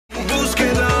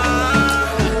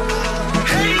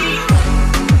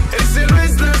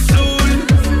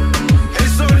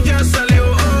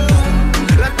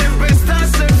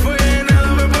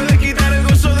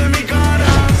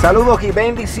Saludos y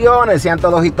bendiciones, sean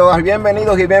todos y todas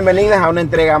bienvenidos y bienvenidas a una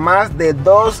entrega más de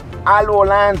Dos al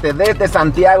Volante desde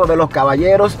Santiago de los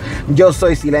Caballeros. Yo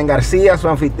soy Silen García, su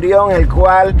anfitrión, el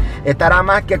cual estará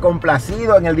más que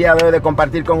complacido en el día de hoy de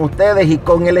compartir con ustedes y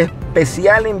con el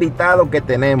especial invitado que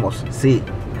tenemos. Sí,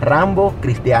 Rambo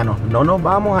Cristiano. No nos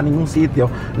vamos a ningún sitio,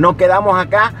 nos quedamos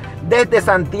acá desde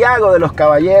Santiago de los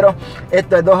Caballeros.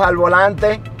 Esto es Dos al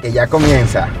Volante, que ya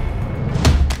comienza.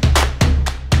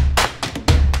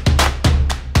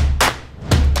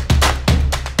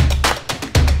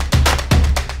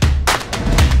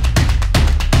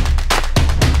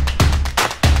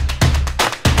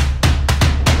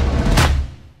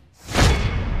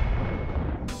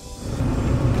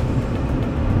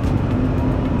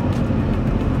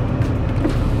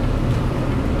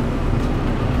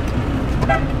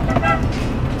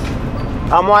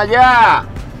 ¡Vamos allá!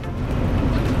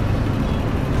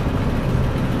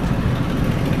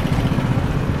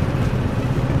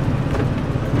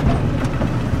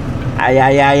 Ay,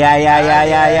 ay, ay, ay, ay,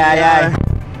 ay, ay, ay, ay.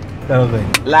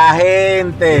 La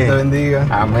gente. Dios te bendiga.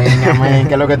 Amén, amén.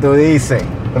 ¿Qué es lo que tú dices?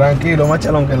 Tranquilo, más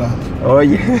chalón que la.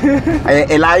 Oye,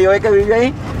 ¿Eladio es que vive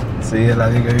ahí? Sí,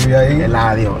 Eladio que vive ahí.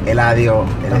 Eladio.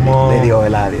 Estamos... Te dio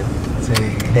Eladio.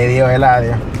 Sí. Te dio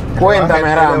Eladio.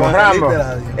 Cuéntame, Rambo.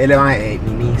 El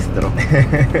ministro.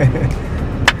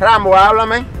 Rambo,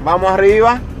 háblame. Vamos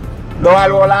arriba. Dos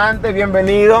al volante,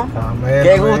 bienvenido. Amén,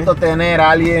 Qué amén. gusto tener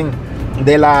a alguien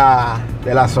de la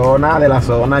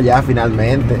zona ya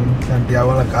finalmente.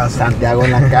 Santiago en la casa. Santiago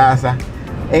en la casa.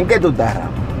 ¿En qué tú estás, Rambo?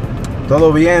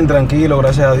 Todo bien, tranquilo,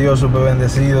 gracias a Dios, súper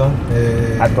bendecido.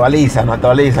 Actualiza.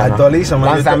 Actualízame.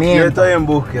 Lanzamiento. Yo estoy en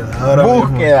búsqueda. Ahora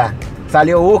Búsqueda. mismo.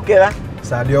 Salió Búsqueda.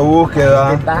 Salió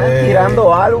Búsqueda. Están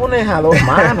tirando álbumes a dos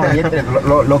manos. Y entre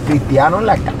los cristianos en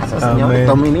la casa, señor. Amén.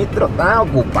 Estos ministros están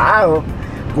ocupados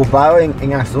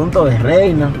en asuntos de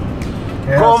reino.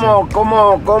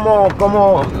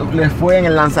 ¿Cómo les fue en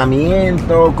el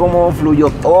lanzamiento? ¿Cómo fluyó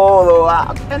todo?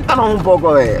 Cuéntanos un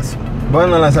poco de eso.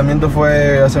 Bueno, el lanzamiento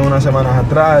fue hace unas semanas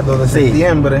atrás, el 2 de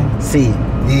septiembre. Sí.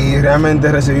 Y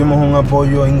realmente recibimos un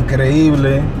apoyo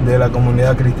increíble de la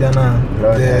comunidad cristiana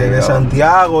de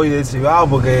Santiago y de Cibao,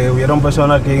 porque hubieron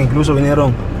personas que incluso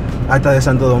vinieron hasta de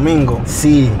Santo Domingo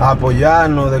a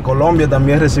apoyarnos. De Colombia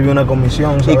también recibió una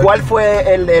comisión, ¿sabes? ¿Y cuál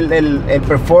fue el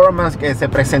performance que se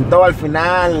presentó al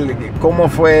final? ¿Cómo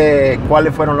fue?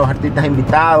 ¿Cuáles fueron los artistas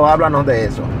invitados? Háblanos de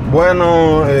eso.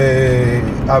 Bueno,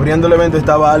 abriendo el evento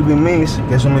estaba Alvin Miss,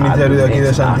 que es un ministerio de aquí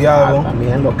de Santiago,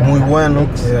 muy bueno,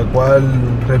 el cual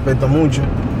respeto mucho.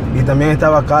 Y también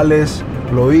estaba Carles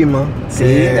Loima,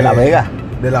 de La Vega.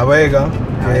 De La Vega,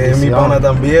 que es mi pana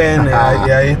también.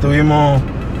 Y ahí estuvimos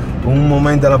un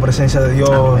momento a la presencia de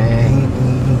Dios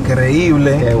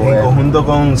increíble, bueno. En conjunto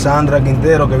con Sandra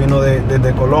Quintero, que vino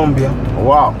desde Colombia.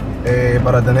 Wow.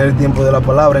 Para tener el tiempo de la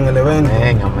palabra en el evento.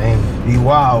 Amén. Y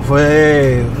wow,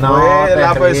 fue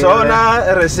la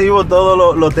persona, recibo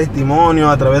todos los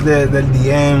testimonios a través del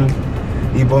DM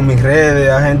y por mis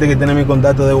redes, a gente que tiene mi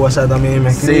contacto de WhatsApp también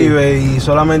me escribe, y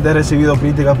solamente he recibido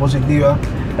críticas positivas.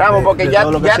 Claro, porque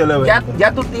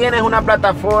ya tú tienes una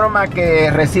plataforma que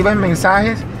recibes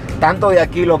mensajes tanto de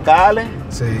aquí locales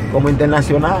como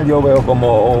internacional. Yo veo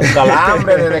como un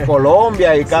calambre desde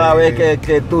Colombia, y cada vez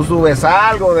que tú subes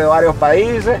algo de varios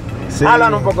países,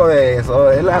 hablan un poco de eso.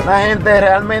 La gente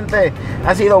realmente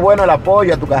ha sido bueno el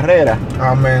apoyo a tu carrera.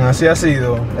 Amén, así ha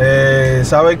sido.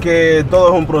 Sabe que todo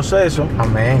es un proceso.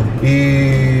 Amén.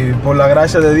 Y por la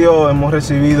gracia de Dios hemos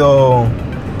recibido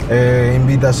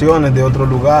invitaciones de otros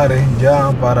lugares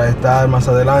ya para estar más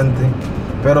adelante.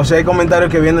 Pero sí hay comentarios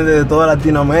que vienen desde toda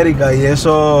Latinoamérica, y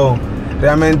eso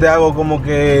realmente algo como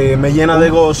que me llena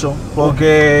de gozo,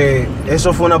 porque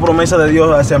eso fue una promesa de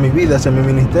Dios hacia mi vida, hacia mi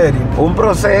ministerio. Un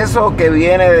proceso que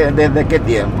viene desde ¿qué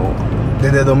tiempo?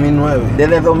 Desde 2009.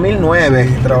 Desde 2009.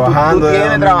 Sí, trabajando. ¿Tú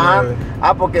tienes trabajando?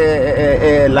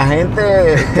 Porque la gente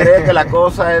cree que la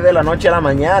cosa es de la noche a la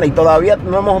mañana, y todavía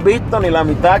no hemos visto ni la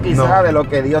mitad quizás de lo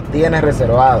que Dios tiene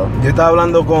reservado. Yo estaba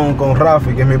hablando con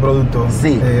Rafi, que es mi productor.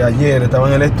 Ayer estaba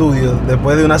en el estudio,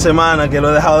 después de una semana que lo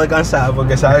he dejado descansar,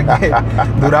 porque sabes que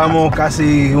duramos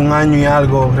casi un año y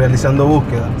algo realizando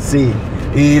Búsqueda.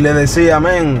 Y le decía,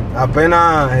 amén,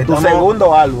 apenas estamos... ¿Tu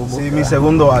segundo álbum? Sí, mi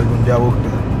segundo álbum, ya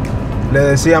Búsqueda. Le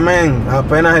decía, amén,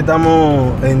 apenas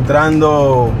estamos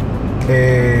entrando,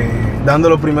 dando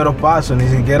los primeros pasos, ni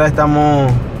siquiera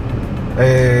estamos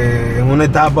en una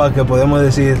etapa que podemos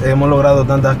decir hemos logrado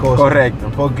tantas cosas. Correcto.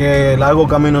 Porque largo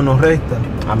camino nos resta.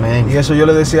 Amén. Y eso yo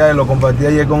le decía a él, lo compartí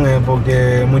ayer con él,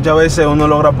 porque muchas veces uno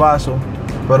logra pasos,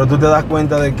 pero tú te das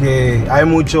cuenta de que hay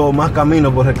mucho más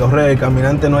camino por recorrer. El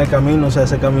caminante no hay camino, se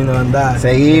hace camino de andar.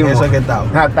 Seguimos. Eso es que está.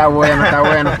 Está bueno, está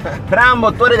bueno.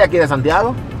 Rambo, ¿tú eres de aquí de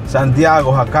Santiago?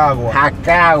 Santiago, Jacagua.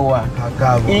 Jacagua.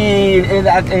 ¿Y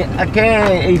a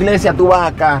qué iglesia tú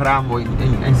vas acá, Rambo,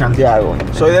 en Santiago?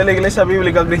 Soy de la iglesia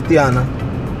bíblica cristiana.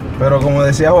 Pero como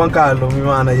decía Juan Carlos, mi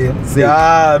manager, sí,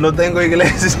 ya no tengo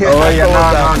iglesia. Oye,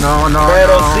 no.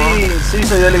 Pero sí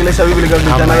soy de la iglesia bíblica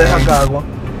cristiana de Jacagua.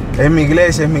 Es mi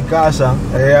iglesia, es mi casa,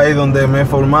 es ahí donde me he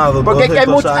formado. Porque es que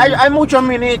hay muchos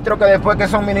ministros que después que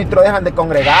son ministros dejan de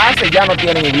congregarse, ya no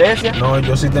tienen iglesia. No,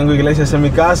 yo sí tengo iglesia, es en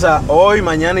mi casa, hoy,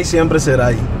 mañana y siempre será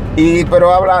ahí.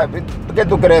 Pero habla, ¿qué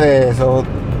tú crees de eso?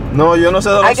 No, yo no sé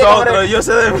de nosotros, yo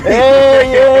sé de mí.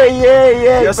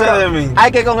 Yo sé de mí.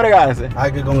 Hay que congregarse.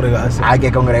 Hay que congregarse. Hay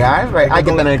que congregarse, hay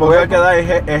que tener porque hay que dar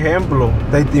ejemplo,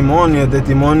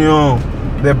 testimonio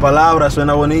de palabras,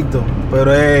 suena bonito,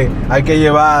 pero hay que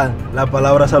llevar las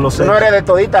palabras a los hechos. ¿Tú no eres de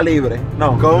todita libre?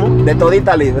 No. ¿Cómo? De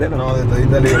todita libre, ¿no? No, de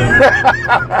todita libre.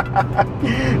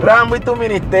 Rambo, ¿y tu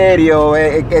ministerio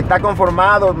que está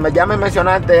conformado? Ya me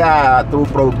mencionaste a tu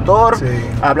productor, sí,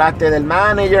 hablaste del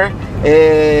manager.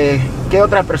 ¿Qué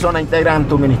otras personas integran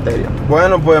tu ministerio?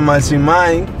 Bueno, pues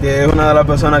Maximay, que es una de las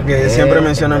personas que siempre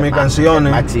menciona en mis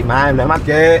canciones. Maximay,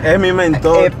 que es mi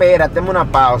mentor. Espérate, una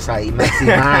pausa ahí,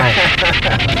 Maximay.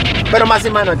 Pero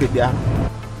Maximay no es cristiano.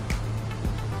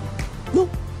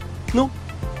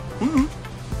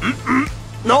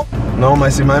 No,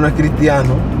 Maximay no es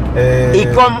cristiano. Y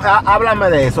háblame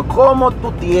de eso. ¿Cómo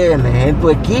tú tienes en tu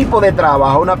equipo de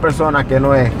trabajo una persona que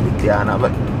no es cristiana?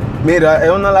 Mira, es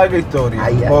una larga historia.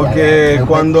 Porque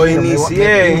cuando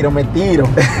inicié. Me tiro.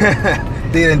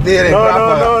 Tiren.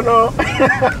 No.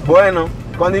 Bueno,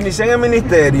 cuando inicié en el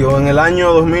ministerio en el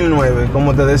año 2009,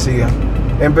 como te decía,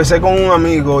 empecé con un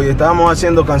amigo y estábamos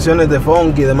haciendo canciones de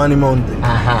funky, de Manny Monte.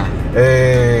 Ajá.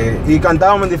 Y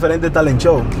cantábamos en diferentes talent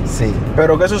shows. Sí.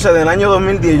 Pero ¿qué sucede? En el año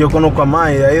 2010 yo conozco a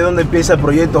May, ahí es donde empieza el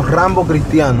proyecto Rambo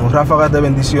Cristiano, Ráfagas de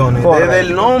Bendiciones. Correcto. Desde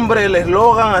el nombre, el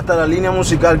eslogan hasta la línea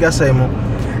musical que hacemos,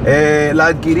 la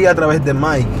adquirí a través de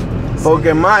Mike.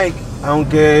 Porque Mike,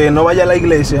 aunque no vaya a la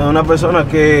iglesia, es una persona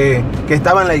que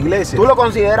estaba en la iglesia. ¿Tú lo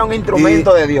consideras un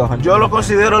instrumento de Dios? Yo lo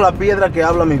considero la piedra que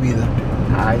habla mi vida.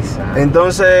 Ay, santo.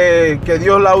 Entonces, que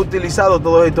Dios la ha utilizado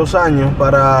todos estos años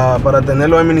para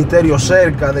tenerlo en el ministerio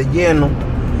cerca, de lleno,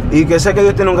 y que sé que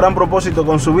Dios tiene un gran propósito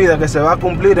con su vida que se va a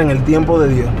cumplir en el tiempo de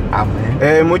Dios.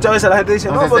 Amén. Muchas veces la gente dice,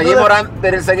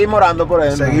 seguimos orando por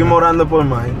él. Seguimos orando por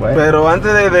Mike. Bueno. Pero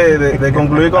antes de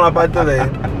concluir con la parte de él,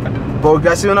 porque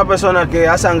ha sido una persona que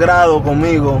ha sangrado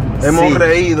conmigo, hemos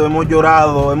reído, hemos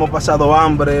llorado, hemos pasado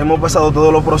hambre, hemos pasado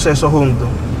todos los procesos juntos.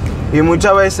 Y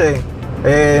muchas veces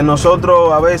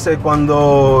nosotros, a veces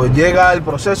cuando llega el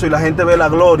proceso y la gente ve la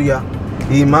gloria,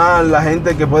 y más la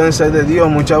gente que pueden ser de Dios,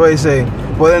 muchas veces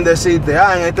pueden decirte,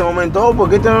 en este momento, ¿por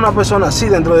qué tienes una persona así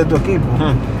dentro de tu equipo?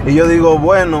 Y yo digo,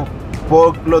 bueno,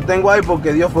 lo tengo ahí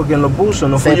porque Dios fue quien lo puso,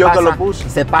 no fui yo que lo puse.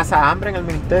 ¿Se pasa hambre en el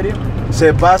ministerio?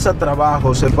 Se pasa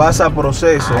trabajo, se pasa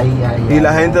proceso. Y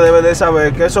la gente debe de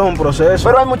saber que eso es un proceso.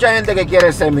 Pero hay mucha gente que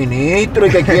quiere ser ministro y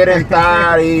que quiere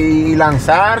estar y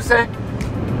lanzarse.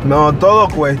 No, todo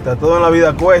cuesta, todo en la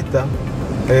vida cuesta.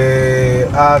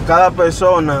 A cada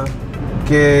persona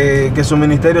que su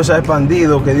ministerio se ha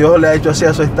expandido, que Dios le ha hecho así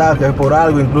a su estaca, es por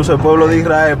algo. Incluso el pueblo de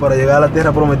Israel, para llegar a la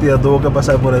tierra prometida, tuvo que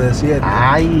pasar por el desierto.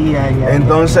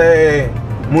 Entonces,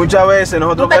 muchas veces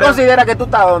nosotros ¿Tú te consideras que tú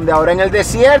estás donde ahora? ¿En el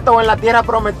desierto o en la tierra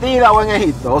prometida o en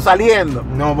Egipto? ¿O saliendo?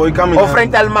 No, voy caminando. ¿O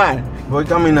frente al mar? Voy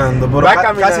caminando, pero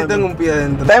casi tengo un pie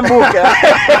dentro. Está en búsqueda.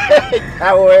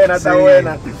 Está buena, está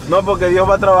buena. No, porque Dios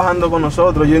va trabajando con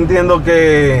nosotros. Yo entiendo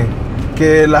que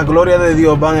las glorias de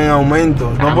Dios van en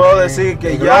aumento. No puedo decir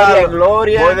que ya voy de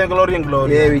gloria en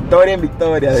gloria. Y de victoria en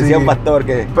victoria, decía un pastor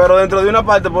que... Pero dentro de una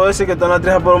parte puedo decir que estoy en la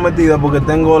tierra prometida porque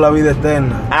tengo la vida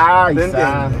eterna. Ay,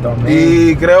 santo, amén.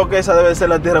 Y creo que esa debe ser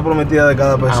la tierra prometida de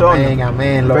cada persona.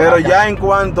 Amén. Pero ya en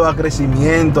cuanto a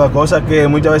crecimiento, a cosas que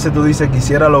muchas veces tú dices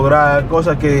quisiera lograr,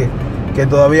 cosas que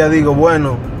todavía digo,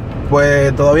 bueno,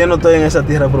 pues todavía no estoy en esa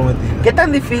tierra prometida. ¿Qué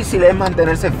tan difícil es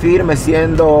mantenerse firme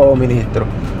siendo ministro?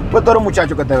 Pues tú eres un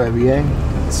muchacho que te ves bien.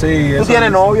 Sí. ¿Tú tienes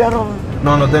novia, no?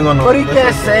 No, no tengo novia. ¿Pero y qué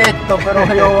es esto? Pero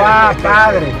Jehová,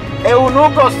 Padre.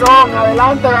 Eunucos son,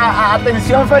 adelante,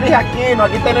 atención feliz aquí, no,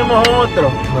 aquí tenemos otro.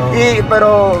 No.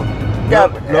 Pero,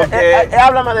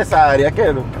 háblame de esa área,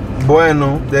 ¿qué?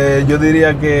 Bueno, yo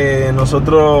diría que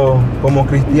nosotros como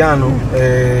cristianos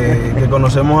que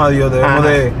conocemos a Dios debemos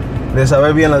de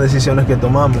saber bien las decisiones que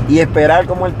tomamos. Y esperar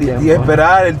como el tiempo. Y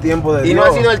esperar el tiempo de Dios. Y no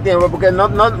ha sido el tiempo, porque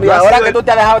y ahora que tú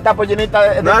te has dejado esta pollinita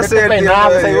de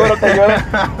penal, seguro que yo,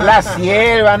 la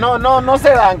sierva, no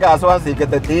se dan casos así que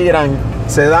te tiran.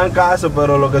 Se dan casos,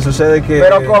 pero lo que sucede es que...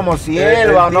 Pero como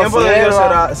sierva o no sierva. El tiempo de Dios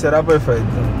será perfecto.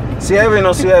 Sierva y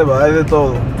no sierva, hay de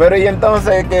todo. Pero y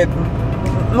entonces que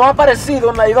no ha aparecido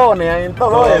una idónea en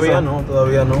todo eso.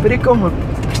 Todavía no. Pero ¿y cómo?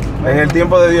 En el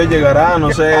tiempo de Dios llegará,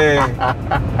 no sé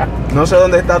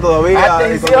dónde está todavía.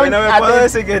 Atención, no me puede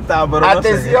decir que está, pero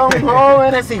atención, no sé.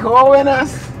 Jóvenes y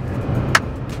jóvenes.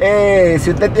 Si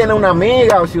usted tiene una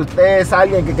amiga o si usted es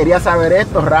alguien que quería saber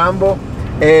esto, Rambo,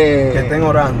 que estén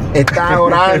orando. Está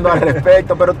orando al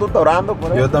respecto, pero tú estás orando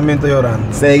por eso. Yo también estoy orando.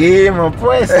 Seguimos,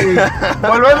 pues sí.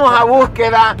 Volvemos a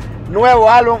Búsqueda, nuevo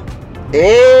álbum.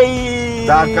 ¡Ey!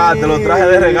 Está acá, te lo traje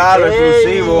de regalo,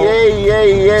 exclusivo.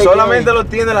 Solamente lo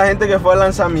tiene la gente que fue al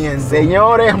lanzamiento.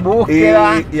 Señores,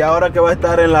 Búsqueda. Y ahora que va a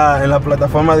estar en las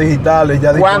plataformas digitales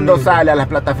ya ¿Cuándo sale a las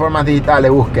plataformas digitales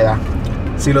Búsqueda?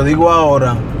 Si lo digo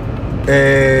ahora,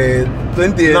 ¿tú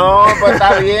entiendes? No, pues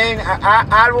está bien.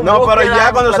 Álbum no, Búsqueda, pero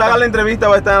ya cuando se haga la entrevista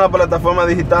va a estar en las plataformas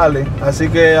digitales. Así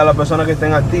que a las personas que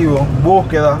estén activos,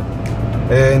 Búsqueda.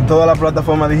 En todas las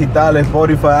plataformas digitales,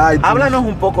 Spotify, iTunes. Háblanos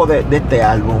un poco de este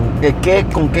álbum. ¿En qué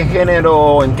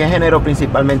género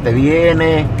principalmente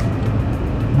viene?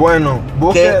 Bueno,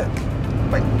 Búsqueda.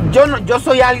 Yo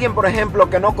soy alguien, por ejemplo,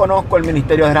 que no conozco el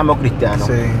ministerio de Rambo Cristiano.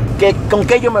 Sí. ¿Con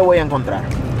qué yo me voy a encontrar?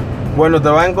 Bueno, te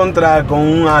vas a encontrar con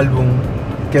un álbum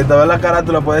que tal vez la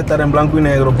carátula puede estar en blanco y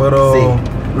negro, pero sí,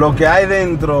 lo que hay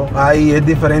dentro ahí es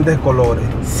diferentes colores.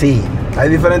 Sí. Hay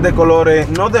diferentes colores,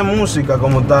 no de música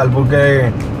como tal,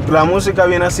 porque la música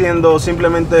viene siendo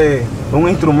simplemente un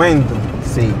instrumento.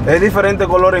 Sí. Es diferente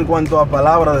color en cuanto a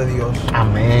palabra de Dios.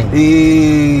 Amén.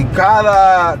 Y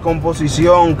cada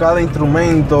composición, cada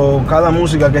instrumento, cada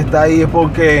música que está ahí es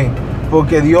porque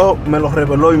Dios me lo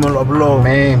reveló y me lo habló.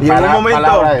 Amén. Y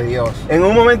palabra de Dios. En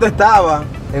un momento estaba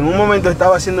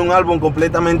haciendo un álbum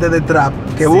completamente de trap,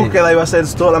 que Búsqueda iba a ser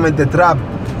solamente trap.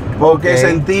 Porque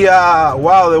sentía,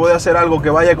 wow, debo de hacer algo que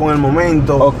vaya con el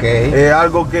momento.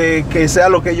 Algo que sea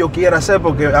lo que yo quiera hacer,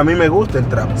 porque a mí me gusta el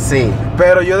trap. Sí.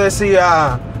 Pero yo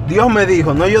decía, Dios me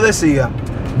dijo, no yo decía,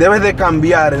 debes de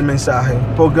cambiar el mensaje.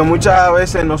 Porque muchas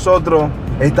veces nosotros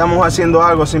estamos haciendo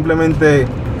algo simplemente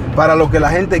para lo que la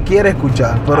gente quiere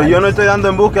escuchar. Pero yo no estoy dando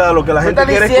en búsqueda de lo que la gente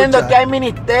quiere escuchar. ¿Tú estás diciendo que hay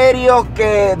ministerios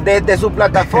que desde su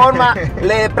plataforma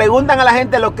le preguntan a la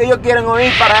gente lo que ellos quieren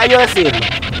oír para ellos decirlo?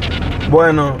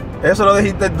 Bueno, eso lo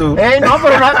dijiste tú. No,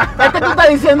 pero no, es que tú estás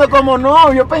diciendo como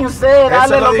no, yo pensé,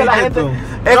 darle lo que la gente...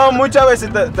 No, muchas veces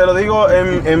te lo digo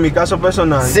en mi caso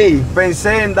personal. Sí.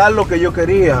 Pensé en dar lo que yo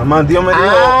quería, más Dios me dijo,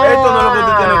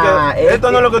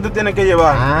 esto no es lo que tú tienes que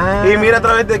llevar. Y mira a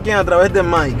través de quién, a través de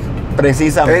Mike.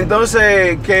 Precisamente.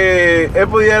 Entonces, que él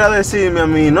pudiera decirme a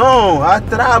mí, no, haz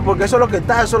trap, porque eso es lo que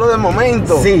está, eso es lo de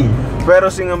momento. Sí.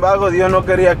 Pero sin embargo, Dios no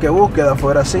quería que Búsqueda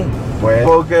fuera así. Pues.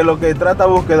 Porque lo que trata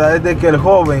Búsqueda es de que el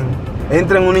joven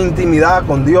entre en una intimidad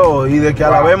con Dios y de que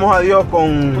alabemos a Dios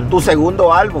con... Tu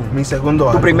segundo álbum. Mi segundo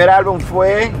álbum. Tu primer álbum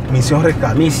fue... Misión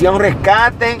Rescate. Misión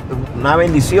Rescate, una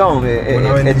bendición.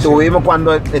 Estuvimos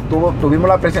cuando tuvimos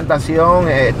la presentación,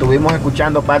 estuvimos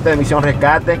escuchando parte de Misión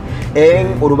Rescate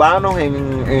en Urbanos,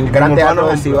 en el Gran Teatro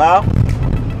del Cibao.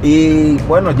 Y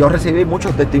bueno, yo recibí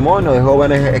muchos testimonios de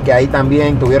jóvenes que ahí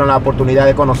también tuvieron la oportunidad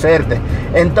de conocerte.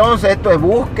 Entonces esto es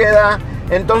Búsqueda.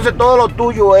 Entonces todo lo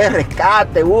tuyo es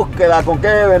rescate, búsqueda. ¿Con qué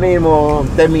venimos?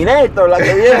 Terminator, la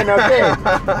que viene, ¿o qué?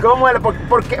 ¿Cómo es?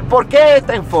 ¿Por qué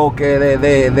este enfoque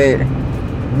de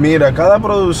Mira, cada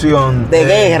producción de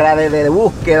guerra, de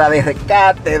búsqueda, de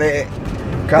rescate,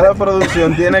 cada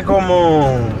producción tiene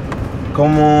como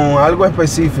algo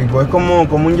específico, es como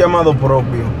un llamado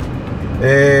propio.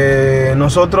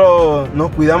 Nosotros nos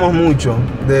cuidamos mucho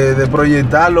de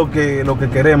proyectar lo que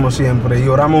queremos siempre y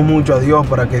oramos mucho a Dios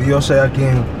para que Dios sea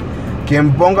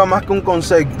quien ponga más que un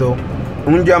concepto,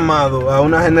 un llamado a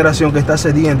una generación que está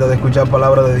sedienta de escuchar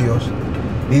palabra de Dios.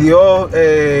 Y Dios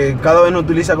cada vez nos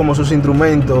utiliza como sus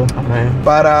instrumentos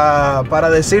para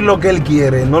decir lo que Él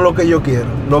quiere, no lo que yo quiero.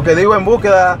 Lo que digo en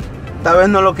Búsqueda tal vez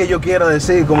no es lo que yo quiera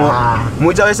decir, como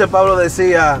muchas veces Pablo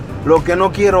decía, lo que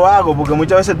no quiero hago, porque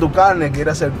muchas veces tu carne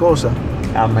quiere hacer cosas.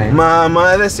 Amén.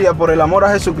 Más decía, por el amor a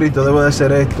Jesucristo debo de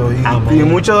hacer esto. Y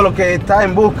mucho de lo que está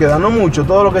en búsqueda, no mucho,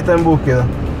 todo lo que está en búsqueda,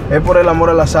 es por el amor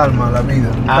a las almas, a la vida.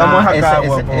 Estamos acá,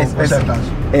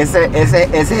 ese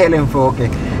es el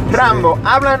enfoque. Rambo,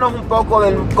 háblanos un poco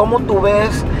de cómo tú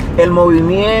ves el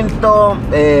movimiento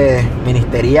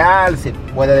ministerial, si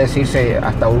puede decirse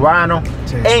hasta urbano,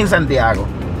 en Santiago.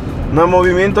 No, el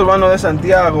movimiento urbano de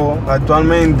Santiago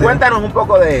actualmente... Cuéntanos un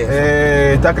poco de eso.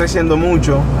 Está creciendo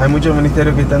mucho, hay muchos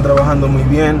ministerios que están trabajando muy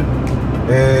bien,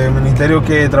 ministerios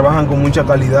que trabajan con mucha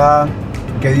calidad,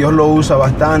 que Dios lo usa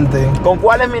bastante. ¿Con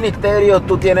cuáles ministerios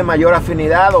tú tienes mayor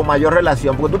afinidad o mayor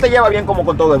relación? Porque tú te llevas bien como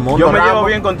con todo el mundo. Yo me llevo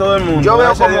bien con todo el mundo. Yo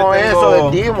veo como eso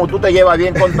de ti, como tú te llevas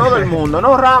bien con todo el mundo.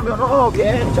 No, Rambo, no,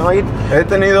 bien, chaval. He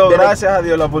tenido, gracias a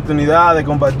Dios, la oportunidad de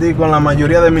compartir con la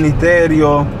mayoría de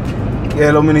ministerios.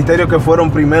 Los ministerios que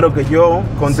fueron primero que yo,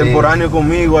 contemporáneos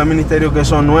conmigo, hay ministerios que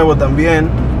son nuevos también,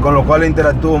 con los cuales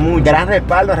interactúo mucho. Gran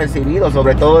respaldo recibido,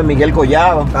 sobre todo de Miguel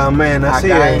Collado. Amén, así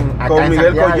es. Con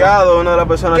Miguel Collado, una de las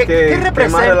personas que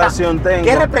más relación tengo.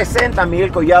 ¿Qué representa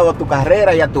Miguel Collado a tu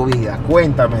carrera y a tu vida?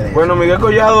 Cuéntame de eso. Bueno, Miguel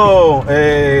Collado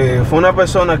fue una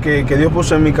persona que Dios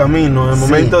puso en mi camino en el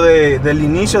momento del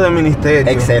inicio del ministerio.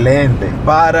 Excelente.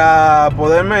 Para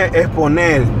poderme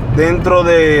exponer dentro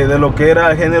de lo que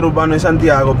era el género urbano en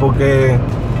Santiago, porque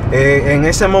en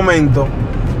ese momento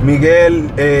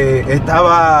Miguel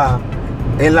estaba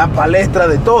en la palestra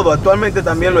de todo, actualmente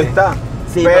también lo está.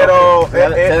 Sí, pero se ha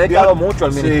dedicado mucho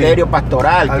al ministerio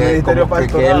pastoral, al que ministerio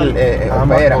pastoral, que él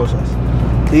ambas cosas.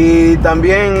 Y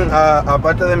también,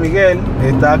 aparte de Miguel,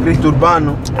 está Cristo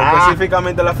Urbano,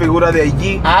 específicamente la figura de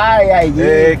allí,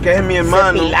 que es mi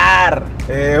hermano. Pilar.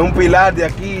 Un pilar de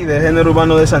aquí, de género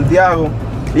urbano de Santiago.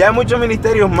 Y hay muchos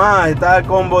ministerios más, está el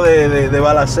combo de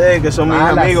Balacé, que son mis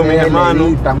amigos, mis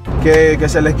hermanos, que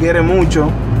se les quiere mucho.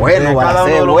 Bueno, cada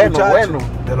uno de los muchachos, bueno.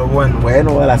 De lo bueno.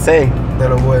 Bueno, Balacé. De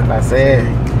lo bueno. Balacé,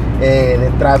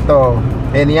 de trato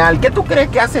genial. ¿Qué tú crees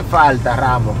que hace falta,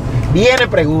 Rambo? Viene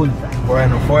pregunta.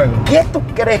 Bueno, fuego. ¿Qué tú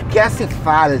crees que hace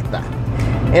falta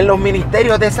en los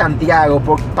ministerios de Santiago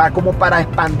como para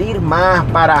expandir más,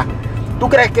 ¿Tú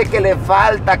crees que le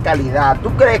falta calidad? ¿Tú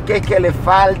crees que le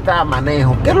falta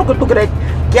manejo? ¿Qué es lo que tú crees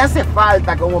que hace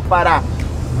falta como para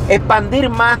expandir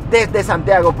más desde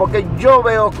Santiago? Porque yo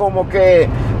veo como que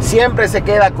siempre se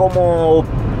queda como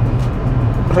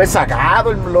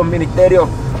rezagado en los ministerios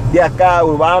de acá,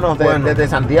 urbanos, desde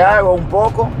Santiago un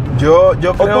poco. Yo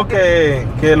creo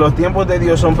que los tiempos de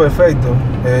Dios son perfectos.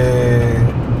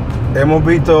 Hemos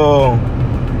visto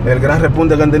el gran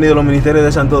repunte que han tenido los ministerios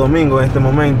de Santo Domingo en este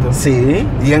momento. Sí.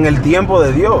 Y en el tiempo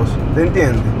de Dios, ¿te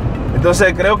entiendes?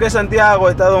 Entonces creo que Santiago ha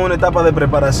estado en una etapa de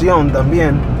preparación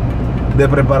también,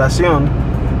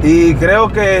 y creo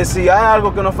que si hay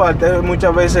algo que nos falta es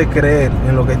muchas veces creer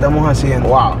en lo que estamos haciendo.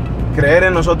 Wow. Creer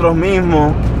en nosotros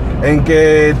mismos, en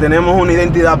que tenemos una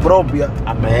identidad propia.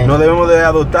 Amén. No debemos de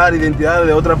adoptar identidades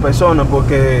de otras personas,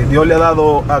 porque Dios le ha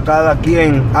dado a cada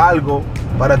quien algo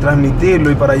para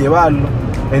transmitirlo y para llevarlo.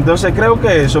 Entonces creo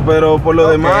que eso, pero por lo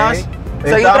demás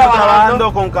estamos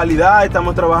trabajando con calidad,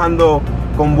 estamos trabajando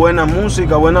con buena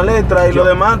música, buena letra, y lo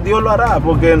demás Dios lo hará,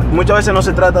 porque muchas veces no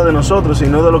se trata de nosotros,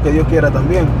 sino de lo que Dios quiera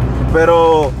también.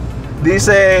 Pero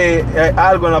dice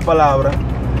algo en la palabra,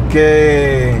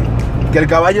 que el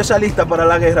caballo se alista para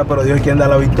la guerra, pero Dios es quien da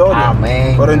la victoria.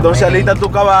 Amén. Pero entonces alista tu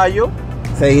caballo,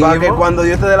 para que cuando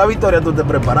Dios te dé la victoria tú estés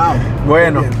preparado.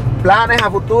 Bueno, planes a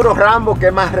futuro, Rambo,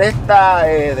 ¿qué más resta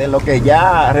de lo que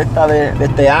ya resta de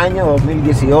este año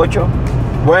 2018?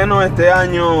 Bueno, este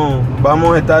año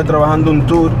vamos a estar trabajando un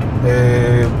tour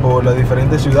por las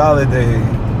diferentes ciudades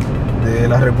de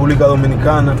la República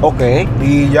Dominicana. Ok.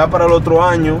 Y ya para el otro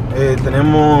año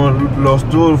tenemos los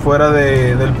tours fuera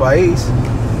del país.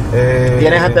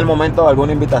 ¿Tienes hasta el momento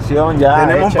alguna invitación ya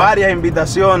Tenemos hecha? Varias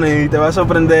invitaciones, y te va a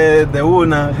sorprender de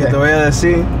una que te voy a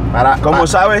decir. Como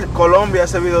sabes, Colombia ha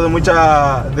servido de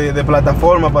muchas de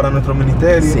plataforma para nuestro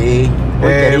ministerio. Sí.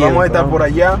 Vamos a estar por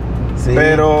allá. Sí.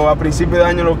 Pero a principio de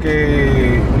año lo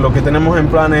que tenemos en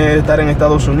plan es estar en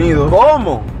Estados Unidos.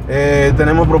 ¿Cómo?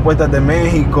 Tenemos propuestas de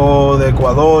México, de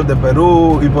Ecuador, de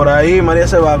Perú, y por ahí María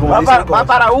se va. Va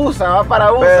para USA.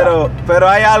 Pero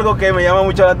hay algo que me llama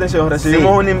mucho la atención.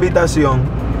 Recibimos una invitación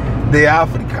de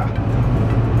África.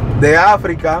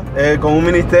 Con un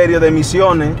ministerio de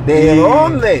misiones. ¿De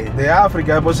dónde? De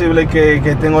África. Es posible que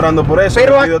estén orando por eso.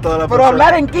 Pero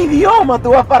hablar en qué idioma tú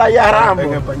vas para allá, Rambo.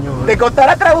 En español. ¿Te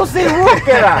costará traducir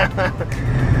Búsqueda?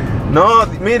 No,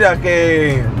 mira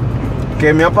que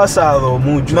me ha pasado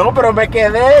mucho. No, pero me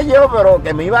quedé pero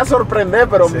que me iba a sorprender,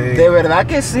 pero sí. De verdad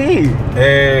que sí.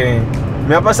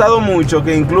 Me ha pasado mucho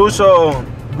que incluso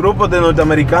grupos de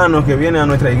norteamericanos que vienen a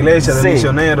nuestra iglesia, de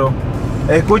misioneros,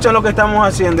 escuchan lo que estamos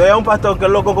haciendo. Hay un pastor que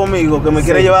es loco conmigo, que me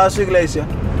quiere llevar a su iglesia.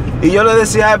 Y yo le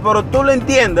decía, pero tú le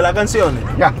entiendes las canciones.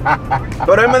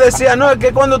 Pero él me decía, no, es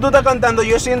que cuando tú estás cantando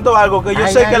yo siento algo que yo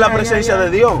sé que es la presencia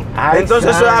de Dios.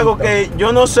 Entonces eso es algo que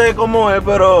yo no sé cómo es,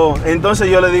 pero entonces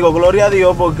yo le digo, gloria a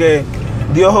Dios, porque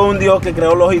Dios es un Dios que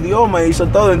creó los idiomas y hizo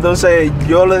todo, entonces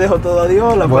yo le dejo todo a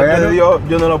Dios, la parte de Dios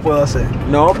yo no lo puedo hacer.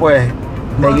 No, pues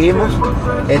seguimos.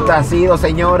 Esta ha sido,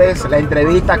 señores, la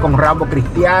entrevista con Rambo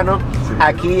Cristiano,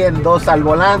 aquí en Dos al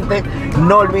Volante.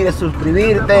 No olvides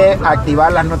suscribirte,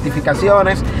 activar las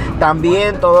notificaciones,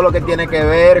 también todo lo que tiene que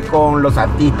ver con los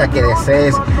artistas que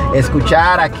desees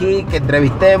escuchar aquí, que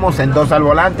entrevistemos en Dos al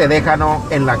Volante, déjanos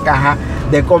en la caja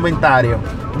de comentarios.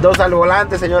 Dos al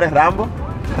Volante, señores. Rambo,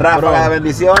 ráfaga de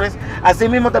bendiciones. Así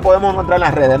mismo te podemos encontrar en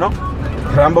las redes, ¿no?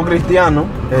 Rambo Cristiano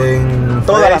en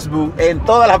Facebook, en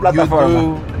todas las plataformas,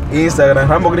 YouTube, Instagram,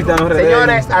 Rambo Cristiano RD.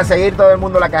 Señores, a seguir todo el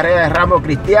mundo la carrera de Rambo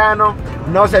Cristiano.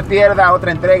 No se pierda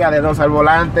otra entrega de Dos al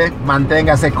Volante.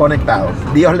 Manténgase conectado.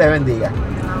 Dios le bendiga.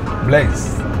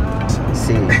 Bless.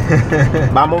 Sí.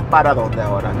 Vamos para dónde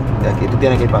ahora. De aquí tú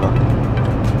tienes que ir para dónde.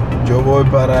 Yo voy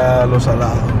para Los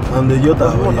Salados, donde yo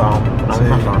estaba. Sí.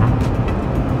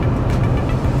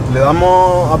 Le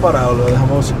damos a parar o lo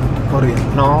dejamos corriendo.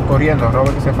 No, corriendo.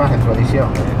 Robert que se faje en su edición.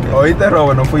 Oíste,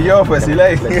 Robert, no fui yo, fue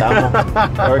Siley.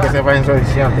 Robert que se faje en su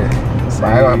edición. Sí.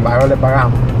 Para algo le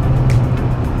pagamos.